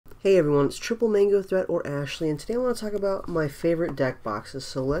Hey everyone, it's Triple Mango Threat or Ashley, and today I want to talk about my favorite deck boxes,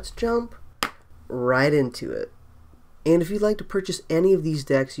 so let's jump right into it. And if you'd like to purchase any of these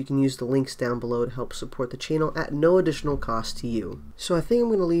decks, you can use the links down below to help support the channel at no additional cost to you. So I think I'm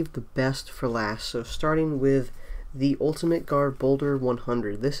going to leave the best for last, so starting with the Ultimate Guard Boulder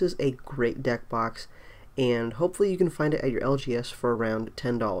 100. This is a great deck box, and hopefully you can find it at your LGS for around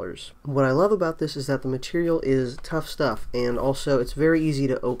 $10. What I love about this is that the material is tough stuff, and also it's very easy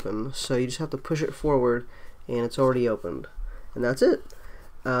to open, so you just have to push it forward and it's already opened, and that's it.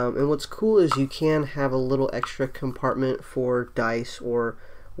 And what's cool is you can have a little extra compartment for dice or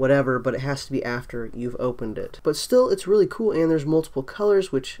whatever, but it has to be after you've opened it. But still, it's really cool, and there's multiple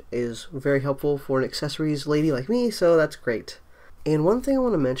colors, which is very helpful for an accessories lady like me, so that's great. And one thing I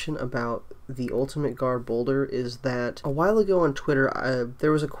want to mention about the Ultimate Guard Boulder is that a while ago on Twitter,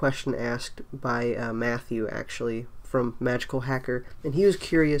 there was a question asked by Matthew, actually, from Magical Hacker, and he was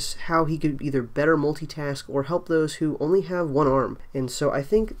curious how he could either better multitask or help those who only have one arm. And so I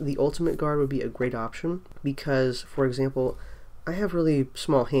think the Ultimate Guard would be a great option because, for example, I have really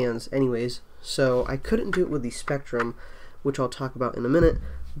small hands anyways, so I couldn't do it with the Spectrum, which I'll talk about in a minute.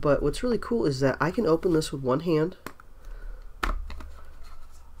 But what's really cool is that I can open this with one hand,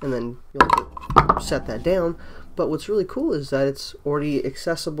 and then you'll have to set that down. But what's really cool is that it's already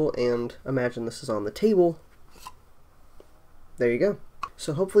accessible, and imagine this is on the table. There you go.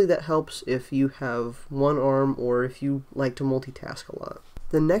 So hopefully that helps if you have one arm or if you like to multitask a lot.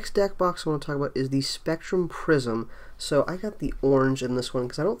 The next deck box I want to talk about is the Spectrum Prism. So I got the orange in this one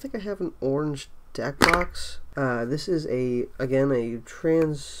because I don't think I have an orange deck box. This is again a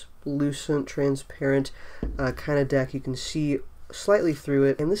translucent, transparent kind of deck. You can see slightly through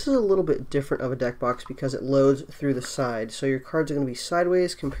it, and this is a little bit different of a deck box because it loads through the side, so your cards are going to be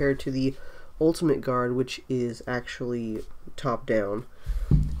sideways compared to the Ultimate Guard, which is actually top down.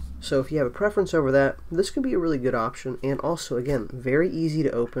 So if you have a preference over that, this could be a really good option, and also again very easy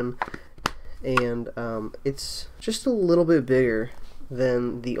to open, and it's just a little bit bigger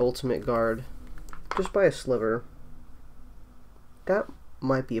than the Ultimate Guard, just by a sliver. That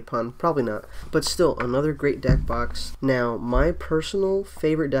might be a pun, probably not, but still another great deck box. Now my personal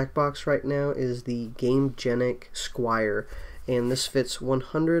favorite deck box right now is the Gamegenic Squire, and this fits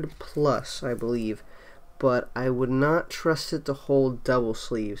 100 plus, I believe, but I would not trust it to hold double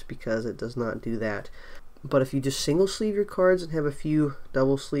sleeves because it does not do that. But if you just single sleeve your cards and have a few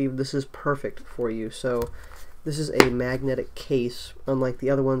double sleeve, this is perfect for you. So this is a magnetic case, unlike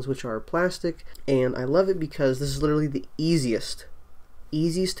the other ones which are plastic, and I love it because this is literally the easiest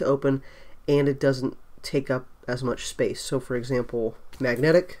to open, and it doesn't take up as much space. So for example,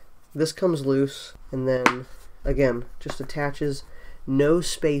 magnetic, this comes loose, and then again just attaches. No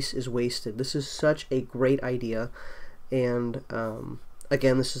space is wasted. This is such a great idea, and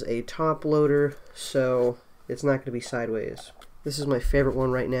again, this is a top loader, so it's not going to be sideways. This is my favorite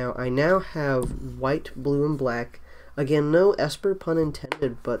one right now. I now have white, blue, and black. Again, no Esper pun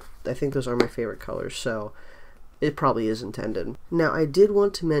intended, but I think those are my favorite colors, so it probably is intended. Now, I did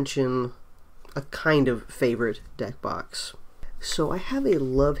want to mention a kind of favorite deck box. So I have a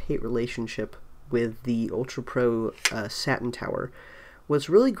love-hate relationship with the Ultra Pro Satin Tower. What's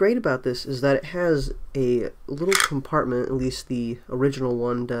really great about this is that it has a little compartment, at least the original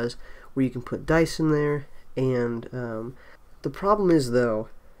one does, where you can put dice in there, and the problem is, though,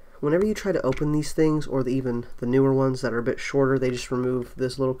 whenever you try to open these things, or even the newer ones that are a bit shorter, they just remove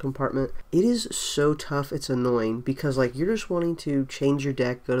this little compartment. It is so tough, it's annoying, because like you're just wanting to change your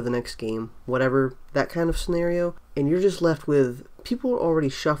deck, go to the next game, whatever, that kind of scenario, and you're just left with people are already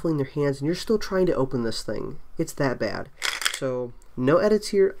shuffling their hands and you're still trying to open this thing. It's that bad. So no edits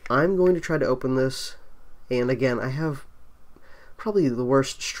here. I'm going to try to open this, and again, I have probably the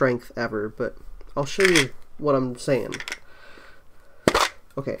worst strength ever, but I'll show you what I'm saying.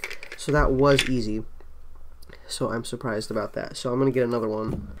 Okay, so that was easy, so I'm surprised about that. So I'm going to get another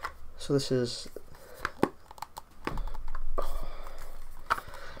one. So this is...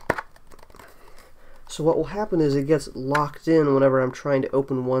 So what will happen is it gets locked in whenever I'm trying to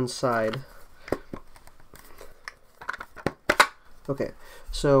open one side. Okay,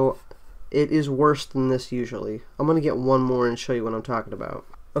 so it is worse than this usually. I'm going to get one more and show you what I'm talking about.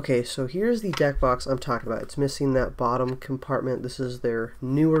 Okay, so here's the deck box I'm talking about. It's missing that bottom compartment. This is their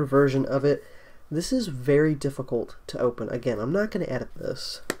newer version of it. This is very difficult to open. Again, I'm not going to edit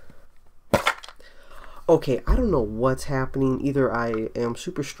this. Okay, I don't know what's happening. Either I am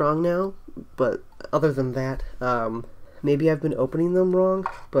super strong now, but other than that, maybe I've been opening them wrong,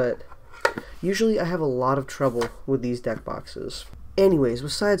 but usually I have a lot of trouble with these deck boxes. Anyways,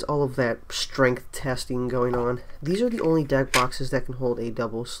 besides all of that strength testing going on, these are the only deck boxes that can hold a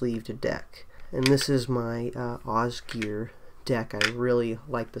double-sleeved deck. And this is my Osgear deck. I really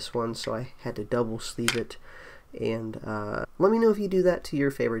like this one, so I had to double-sleeve it. And let me know if you do that to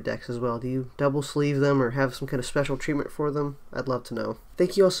your favorite decks as well. Do you double sleeve them or have some kind of special treatment for them? I'd love to know.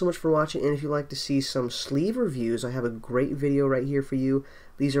 Thank you all so much for watching, and if you'd like to see some sleeve reviews, I have a great video right here for you.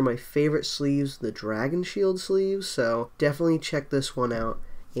 These are my favorite sleeves, the Dragon Shield sleeves, so definitely check this one out.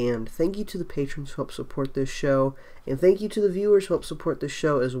 And thank you to the patrons who help support this show, and thank you to the viewers who help support this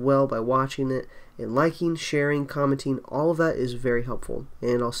show as well by watching it, and liking, sharing, commenting. All of that is very helpful,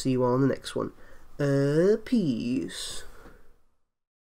 and I'll see you all in the next one. Peace.